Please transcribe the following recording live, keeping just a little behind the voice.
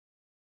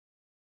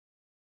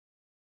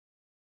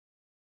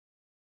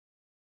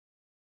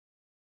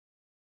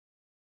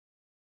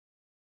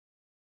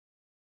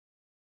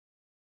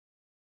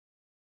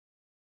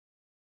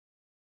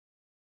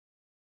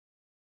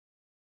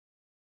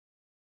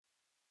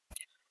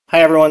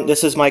Hi everyone,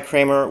 this is Mike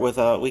Kramer with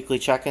a weekly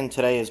check-in.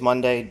 Today is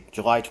Monday,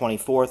 July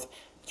 24th.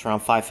 It's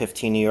around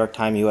 5:15 New York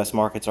time. U.S.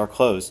 markets are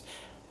closed.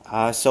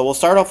 So we'll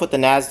start off with the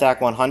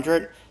Nasdaq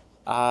 100.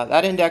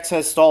 That index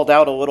has stalled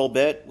out a little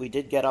bit. We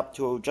did get up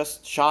to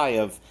just shy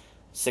of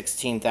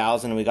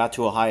 16,000. We got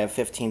to a high of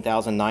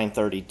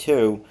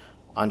 15,932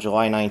 on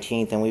July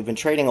 19th, and we've been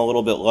trading a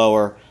little bit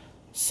lower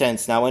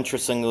since. Now,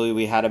 interestingly,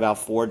 we had about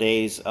 4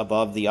 days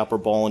above the upper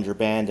Bollinger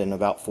Band and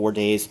about 4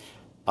 days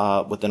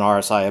with an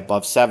RSI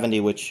above 70,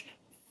 which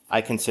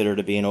I consider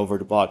to be an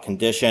overbought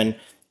condition.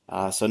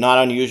 So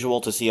not unusual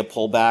to see a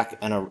pullback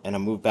and a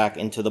move back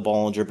into the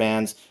Bollinger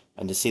Bands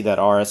and to see that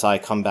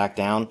RSI come back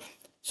down.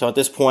 So at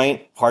this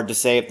point, hard to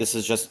say if this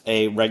is just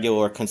a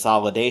regular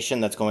consolidation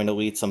that's going to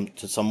lead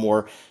to some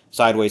more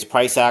sideways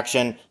price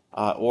action,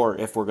 or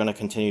if we're going to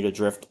continue to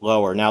drift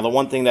lower. Now, the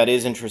one thing that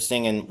is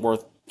interesting and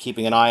worth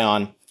keeping an eye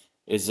on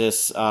is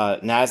this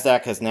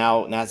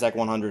Nasdaq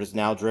 100 has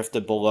now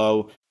drifted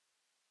below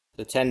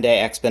the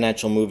 10-day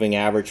exponential moving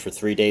average for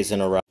 3 days in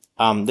a row.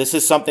 This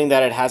is something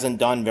that it hasn't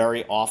done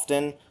very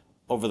often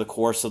over the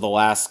course of the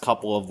last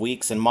couple of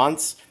weeks and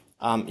months.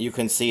 You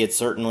can see it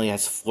certainly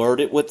has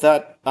flirted with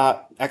that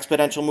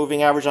exponential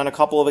moving average on a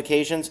couple of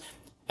occasions,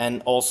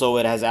 and also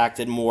it has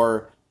acted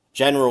more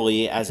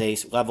generally as a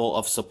level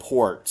of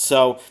support.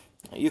 So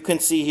you can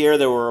see here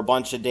there were a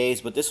bunch of days,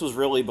 but this was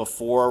really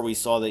before we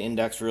saw the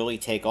index really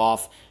take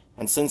off.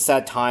 And since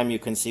that time, you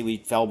can see we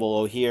fell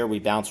below here, we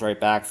bounced right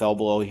back, fell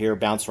below here,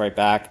 bounced right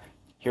back.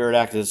 Here it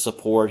acted as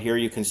support. Here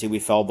you can see we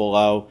fell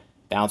below,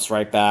 bounced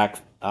right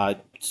back,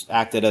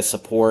 acted as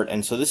support.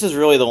 And so this is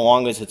really the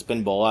longest it's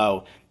been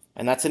below.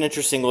 And that's an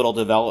interesting little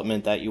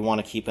development that you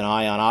want to keep an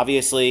eye on.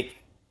 Obviously,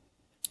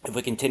 if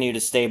we continue to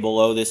stay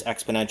below this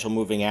exponential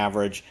moving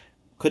average,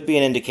 could be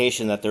an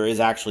indication that there is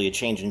actually a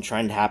change in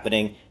trend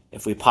happening.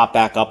 If we pop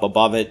back up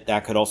above it,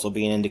 that could also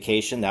be an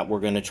indication that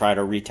we're going to try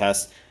to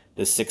retest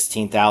the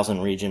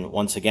 16,000 region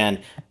once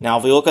again. Now,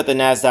 if we look at the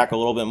Nasdaq a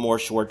little bit more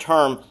short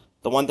term,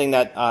 the one thing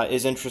that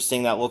is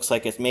interesting that looks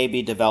like it may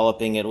be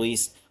developing, at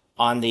least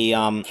on the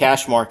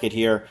cash market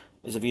here,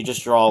 is if you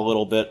just draw a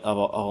little bit of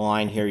a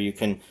line here, you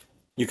can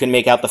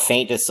make out the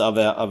faintness of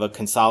a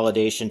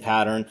consolidation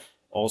pattern.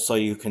 Also,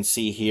 you can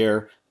see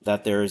here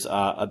that there's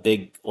a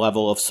big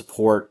level of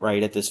support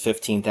right at this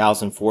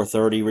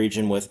 15,430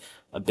 region with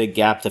a big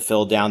gap to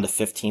fill down to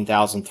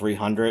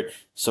 15,300.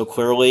 So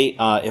clearly,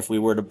 if we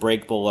were to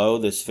break below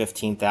this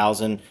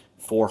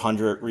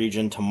 15,400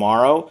 region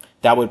tomorrow,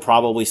 that would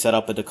probably set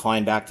up a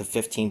decline back to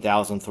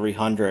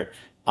 15,300.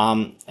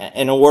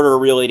 In order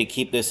really to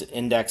keep this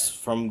index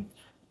from,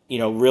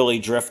 really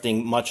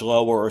drifting much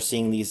lower or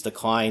seeing these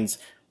declines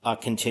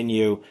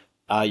continue,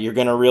 you're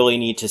going to really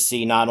need to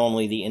see not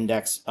only the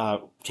index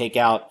take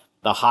out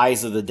the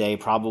highs of the day,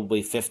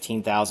 probably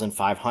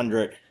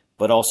 15,500,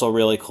 but also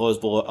really close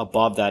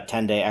above that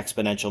 10-day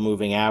exponential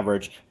moving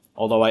average.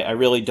 Although I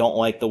really don't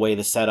like the way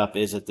the setup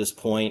is at this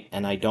point,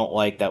 and I don't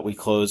like that we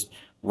closed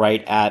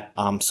right at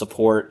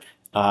support.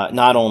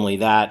 Not only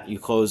that, you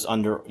closed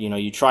under,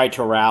 you tried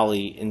to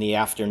rally in the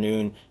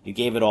afternoon, you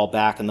gave it all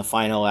back in the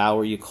final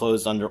hour, you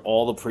closed under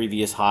all the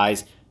previous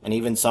highs and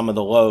even some of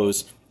the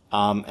lows.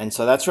 And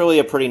so that's really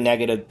a pretty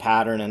negative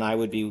pattern, and I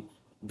would be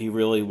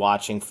really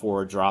watching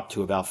for a drop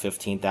to about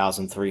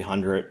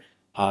 15,300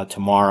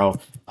 tomorrow.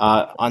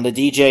 On the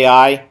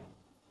DJI,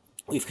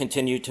 we've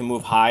continued to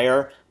move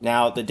higher.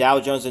 Now, the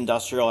Dow Jones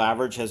Industrial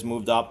Average has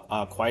moved up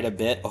quite a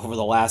bit over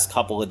the last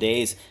couple of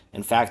days.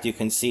 In fact, you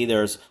can see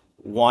there's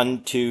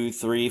 1, 2,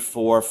 3,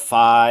 4,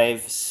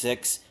 5,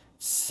 6,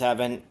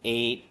 7,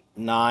 8,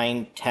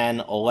 9, 10,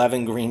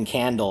 11 green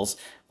candles.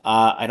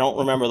 I don't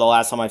remember the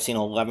last time I've seen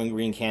 11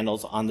 green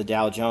candles on the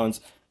Dow Jones.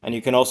 And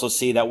you can also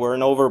see that we're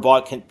in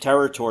overbought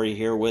territory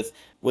here with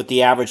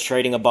the average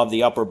trading above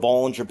the upper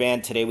Bollinger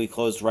Band. Today we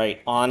closed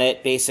right on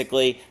it,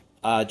 basically,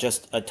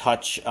 just a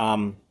touch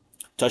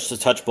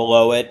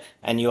below it.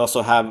 And you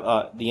also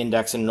have the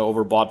index in an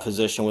overbought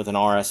position with an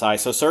RSI.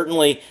 So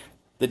certainly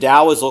the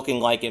Dow is looking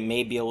like it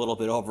may be a little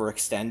bit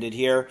overextended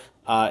here.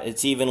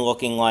 It's even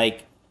looking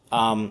like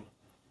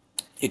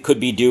it could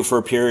be due for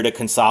a period of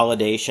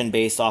consolidation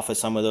based off of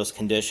some of those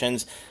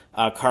conditions.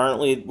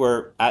 Currently,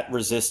 we're at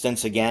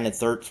resistance again at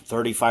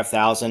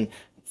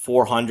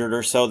 35,400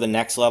 or so. The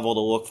next level to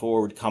look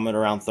for would come at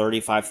around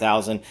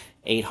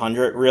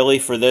 35,800. Really,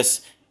 for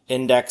this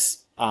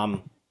index,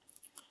 for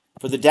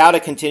the Dow to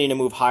continue to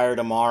move higher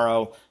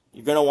tomorrow,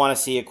 you're going to want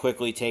to see it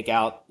quickly take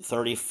out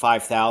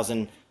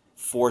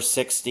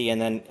 35,460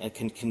 and then it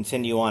can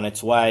continue on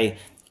its way.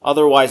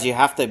 Otherwise, you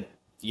have to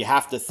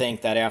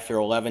think that after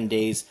 11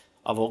 days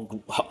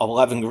of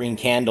 11 green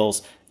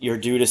candles, you're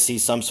due to see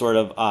some sort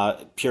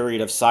of period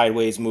of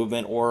sideways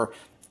movement, or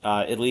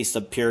at least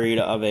a period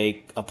of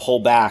a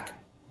pullback.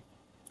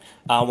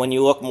 When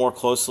you look more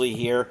closely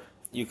here,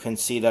 you can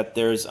see that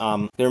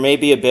there may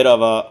be a bit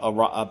of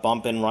a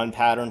bump and run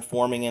pattern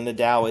forming in the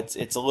Dow.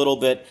 It's a little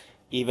bit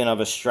even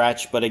of a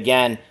stretch, but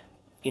again,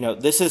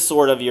 this is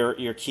sort of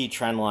your key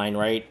trend line,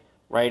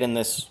 right in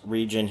this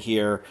region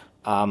here,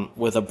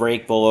 with a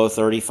break below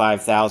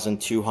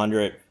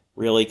 35,200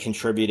 really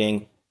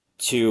contributing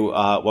to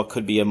what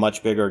could be a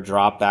much bigger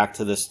drop back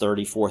to this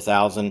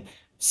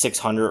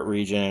 34,600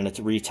 region and a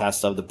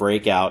retest of the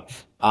breakout.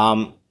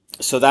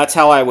 So that's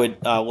how I would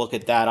look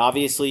at that.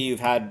 Obviously, you've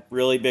had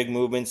really big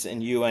movements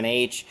in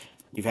UNH.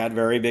 You've had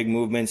very big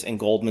movements in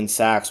Goldman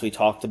Sachs. We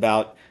talked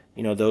about,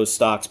 those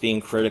stocks being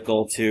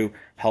critical to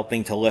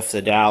helping to lift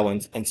the Dow,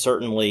 and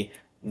certainly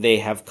they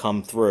have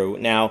come through.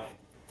 Now,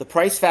 the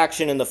price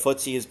action in the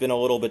FTSE has been a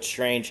little bit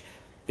strange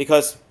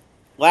because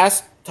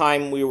last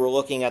time we were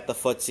looking at the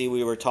FTSE,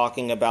 we were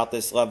talking about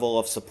this level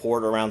of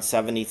support around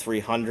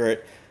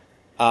 7,300.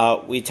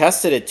 We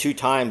tested it 2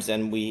 times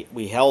and we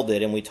held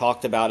it, and we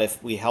talked about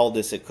if we held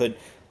this, it could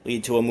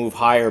lead to a move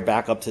higher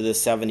back up to the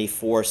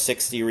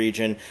 74.60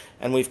 region.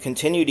 And we've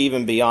continued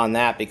even beyond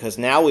that because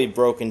now we've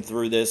broken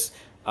through this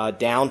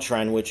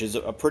downtrend, which is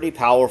a pretty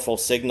powerful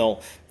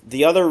signal.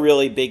 The other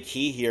really big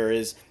key here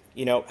is,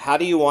 how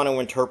do you want to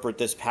interpret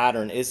this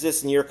pattern? Is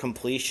this near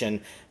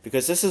completion?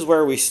 Because this is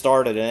where we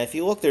started. And if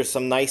you look, there's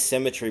some nice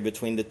symmetry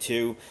between the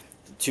two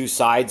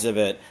sides of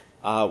it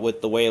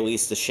with the way at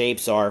least the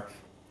shapes are.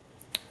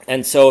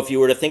 And so if you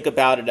were to think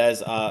about it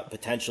as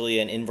potentially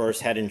an inverse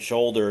head and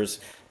shoulders,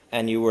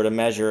 and you were to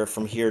measure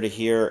from here to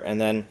here and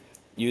then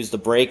use the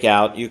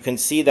breakout, you can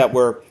see that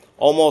we're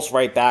almost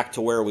right back to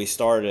where we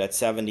started at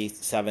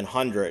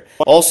 7,700.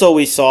 Also,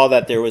 we saw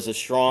that there was a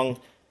strong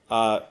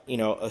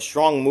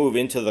move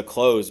into the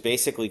close,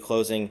 basically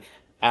closing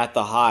at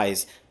the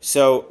highs.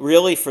 So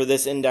really, for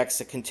this index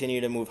to continue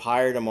to move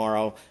higher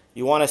tomorrow,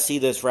 you want to see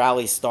this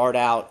rally start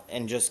out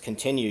and just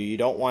continue. You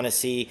don't want to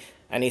see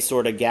any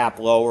sort of gap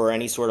lower,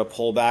 any sort of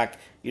pullback.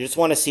 You just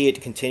want to see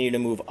it continue to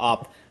move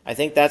up. I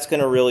think that's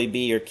going to really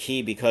be your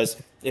key, because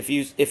if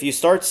you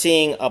start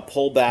seeing a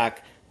pullback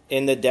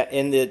in the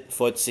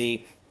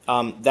FTSE,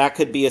 that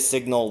could be a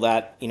signal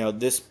that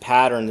this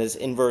pattern, this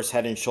inverse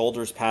head and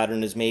shoulders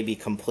pattern, is maybe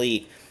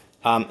complete.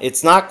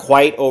 It's not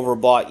quite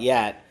overbought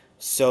yet,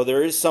 so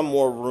there is some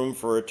more room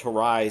for it to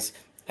rise.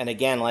 And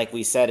again, like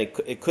we said,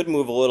 it could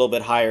move a little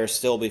bit higher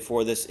still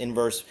before this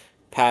inverse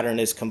pattern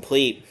is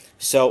complete.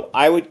 So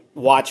I would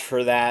watch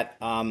for that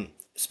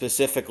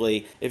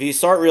specifically. If you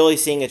start really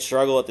seeing it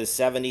struggle at the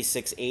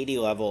 76.80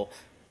 level,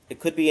 it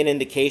could be an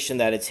indication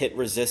that it's hit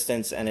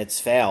resistance and it's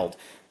failed,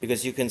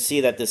 because you can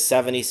see that the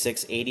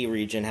 76.80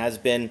 region has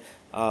been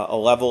a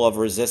level of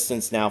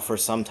resistance now for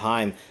some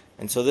time.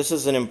 And so this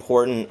is an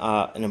important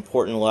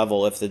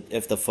level if the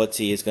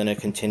FTSE is going to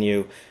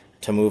continue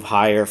to move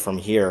higher from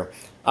here.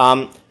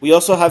 We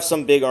also have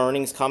some big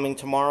earnings coming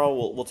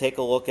tomorrow. We'll take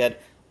a look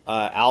at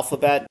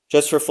Alphabet.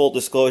 Just for full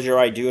disclosure,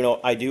 I do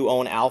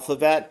own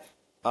Alphabet.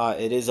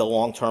 It is a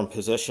long-term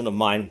position of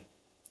mine.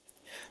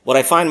 What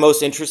I find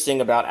most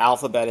interesting about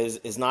Alphabet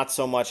is not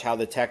so much how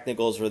the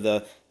technicals or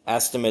the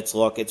estimates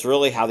look. It's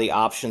really how the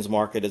options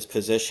market is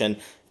positioned.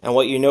 And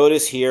what you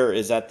notice here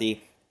is that the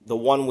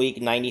 1 week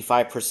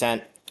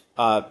 95%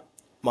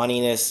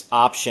 moneyness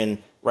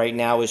option right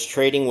now is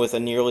trading with a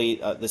nearly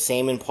the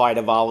same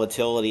implied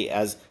volatility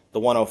as the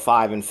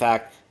 105. In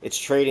fact, it's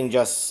trading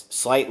just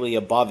slightly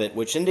above it,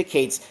 which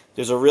indicates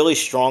there's a really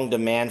strong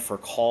demand for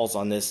calls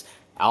on this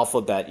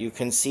Alphabet. You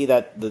can see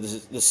that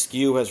the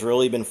skew has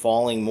really been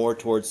falling more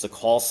towards the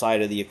call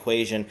side of the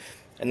equation,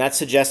 and that's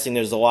suggesting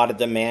there's a lot of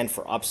demand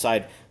for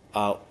upside,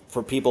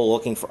 for people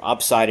looking for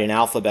upside in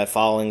Alphabet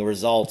following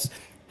results.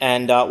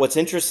 And what's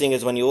interesting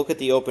is when you look at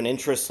the open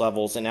interest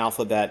levels in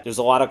Alphabet, there's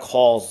a lot of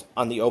calls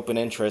on the open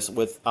interest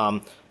with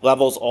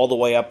levels all the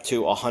way up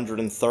to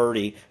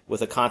 130,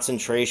 with a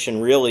concentration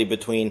really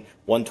between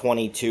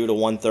 122 to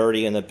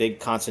 130 and the big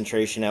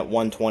concentration at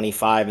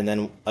 125, and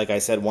then, like I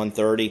said,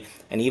 130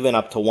 and even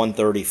up to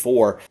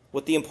 134.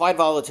 With the implied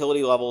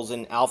volatility levels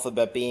in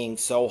Alphabet being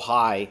so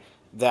high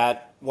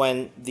that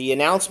when the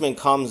announcement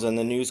comes and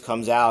the news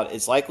comes out,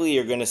 it's likely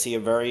you're going to see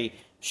a very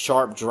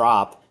sharp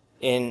drop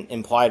in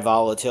implied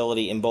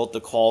volatility in both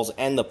the calls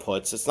and the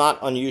puts. It's not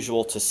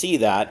unusual to see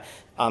that.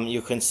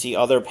 You can see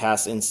other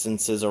past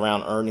instances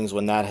around earnings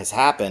when that has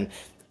happened.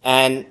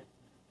 And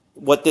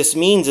what this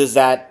means is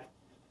that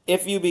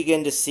if you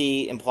begin to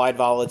see implied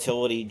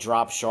volatility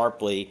drop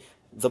sharply,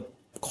 the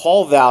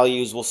call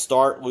values will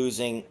start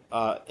losing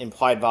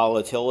implied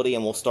volatility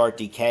and will start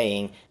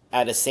decaying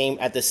at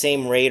the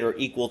same rate or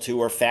equal to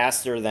or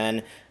faster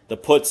than the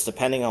puts,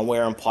 depending on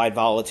where implied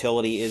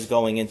volatility is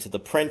going into the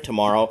print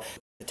tomorrow.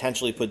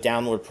 Potentially put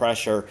downward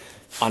pressure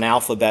on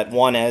Alphabet,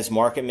 one, as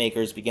market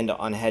makers begin to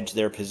unhedge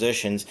their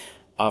positions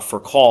for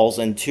calls,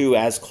 and two,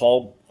 as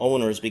call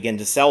owners begin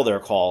to sell their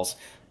calls.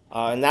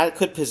 And that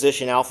could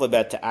position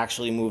Alphabet to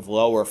actually move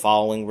lower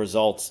following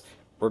results,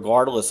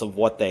 regardless of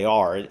what they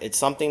are. It's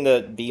something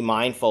to be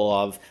mindful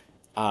of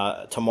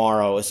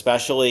tomorrow,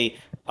 especially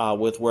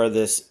with where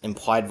this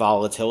implied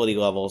volatility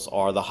levels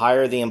are. The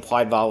higher the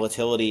implied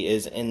volatility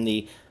is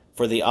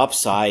for the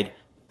upside,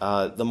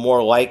 the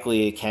more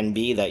likely it can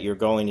be that you're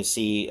going to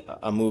see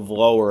a move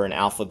lower in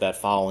Alphabet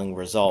following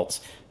results.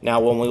 Now,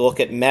 when we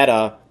look at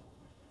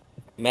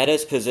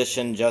Meta's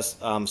positioned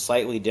just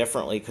slightly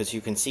differently, because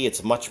you can see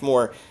it's much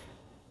more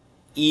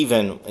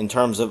even in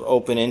terms of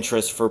open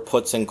interest for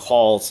puts and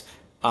calls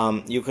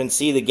you can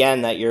see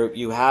again that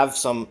you have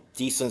some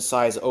decent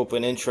size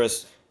open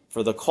interest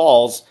for the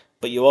calls,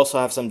 but you also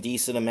have some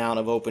decent amount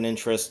of open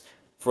interest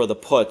for the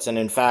puts. And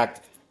in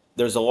fact,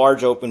 there's a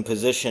large open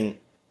position,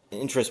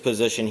 interest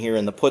position here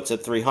in the puts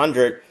at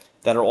 300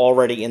 that are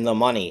already in the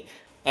money.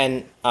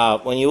 And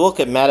when you look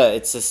at Meta,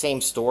 it's the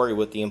same story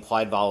with the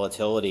implied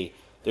volatility.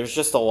 There's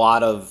just a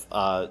lot of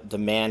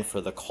demand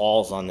for the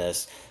calls on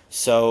this.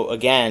 So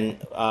again,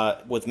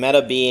 with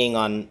Meta being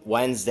on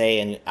Wednesday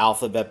and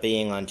Alphabet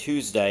being on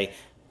Tuesday,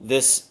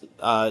 this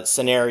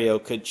scenario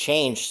could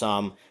change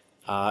some.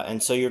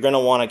 And so you're going to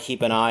want to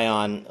keep an eye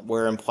on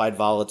where implied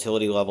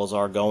volatility levels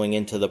are going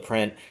into the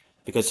print,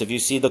 because if you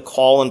see the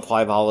call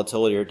implied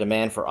volatility or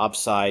demand for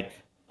upside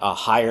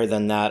higher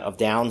than that of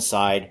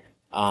downside,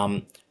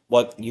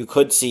 what you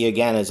could see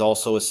again is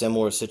also a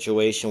similar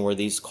situation where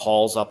these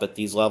calls up at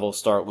these levels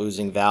start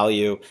losing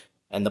value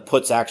and the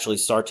puts actually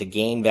start to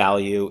gain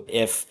value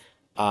if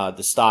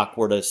the stock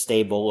were to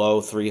stay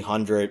below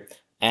 300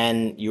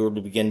 and you were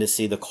to begin to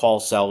see the call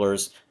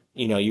sellers,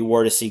 you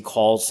were to see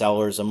call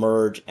sellers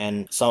emerge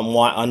and some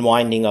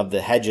unwinding of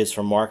the hedges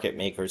from market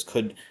makers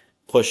could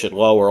push it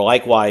lower.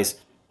 Likewise,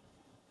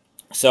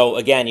 so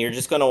again, you're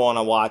just going to want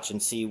to watch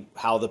and see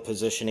how the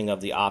positioning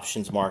of the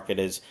options market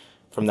is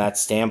from that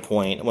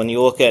standpoint. When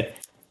you look at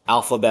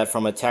Alphabet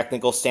from a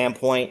technical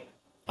standpoint,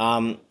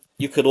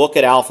 you could look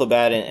at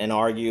Alphabet and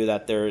argue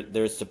that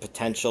there's the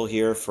potential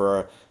here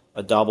for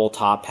a double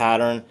top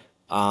pattern.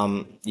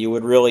 You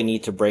would really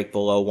need to break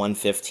below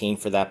 115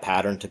 for that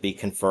pattern to be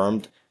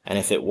confirmed. And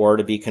if it were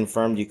to be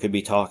confirmed, you could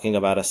be talking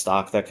about a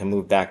stock that can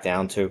move back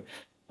down to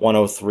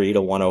 103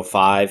 to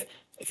 105.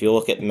 If you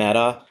look at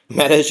Meta,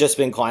 Meta has just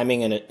been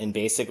climbing in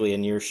basically a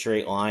near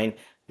straight line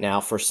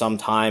now for some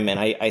time. And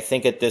I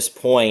think at this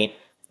point,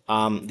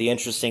 the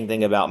interesting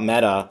thing about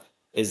Meta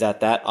is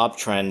that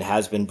uptrend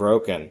has been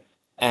broken.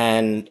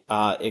 And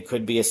it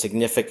could be a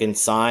significant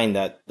sign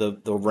that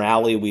the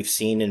rally we've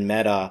seen in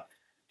Meta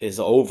is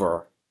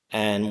over.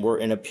 And we're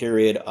in a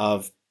period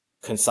of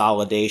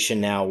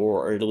consolidation now,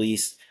 or at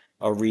least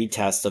a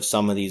retest of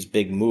some of these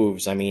big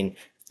moves. I mean,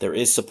 there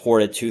is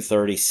support at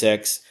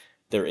 236.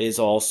 There is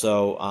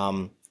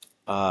also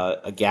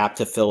a gap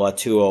to fill at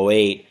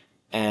 208.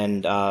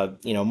 And,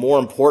 more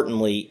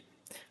importantly,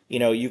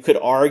 you could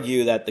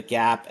argue that the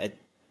gap at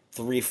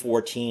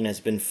 314 has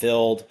been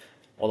filled,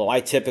 although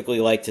I typically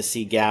like to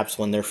see gaps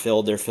when they're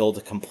filled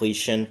to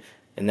completion.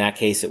 In that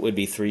case, it would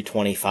be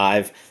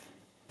 325.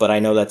 But I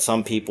know that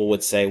some people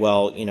would say,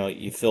 well,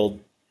 you filled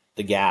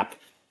the gap.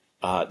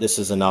 This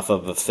is enough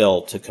of a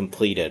fill to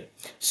complete it.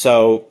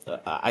 So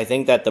I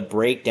think that the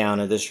breakdown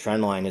of this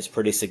trend line is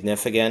pretty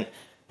significant.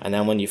 And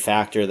then when you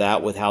factor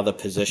that with how the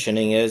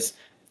positioning is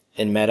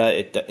in Meta,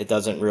 it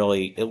doesn't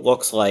really, it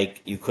looks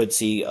like you could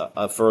see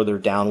a further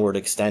downward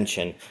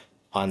extension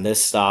on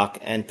this stock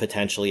and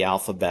potentially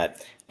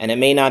Alphabet. And it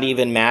may not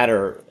even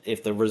matter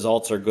if the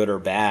results are good or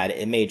bad.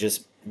 It may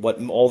just,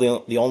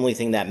 the only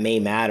thing that may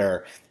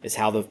matter is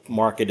how the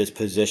market is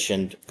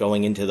positioned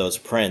going into those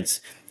prints.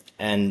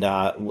 And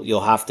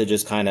you'll have to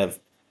just kind of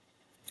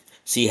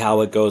see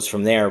how it goes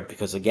from there,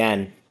 because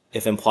again,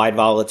 if implied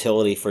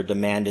volatility for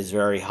demand is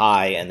very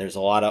high and there's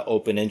a lot of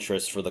open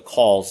interest for the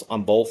calls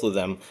on both of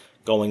them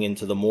going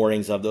into the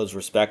mornings of those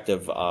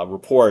respective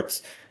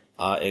reports,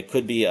 it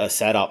could be a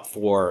setup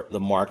for the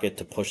market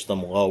to push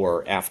them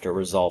lower after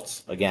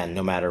results, again,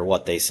 no matter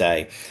what they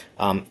say.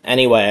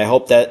 Anyway, I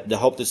hope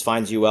this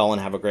finds you well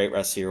and have a great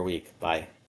rest of your week. Bye.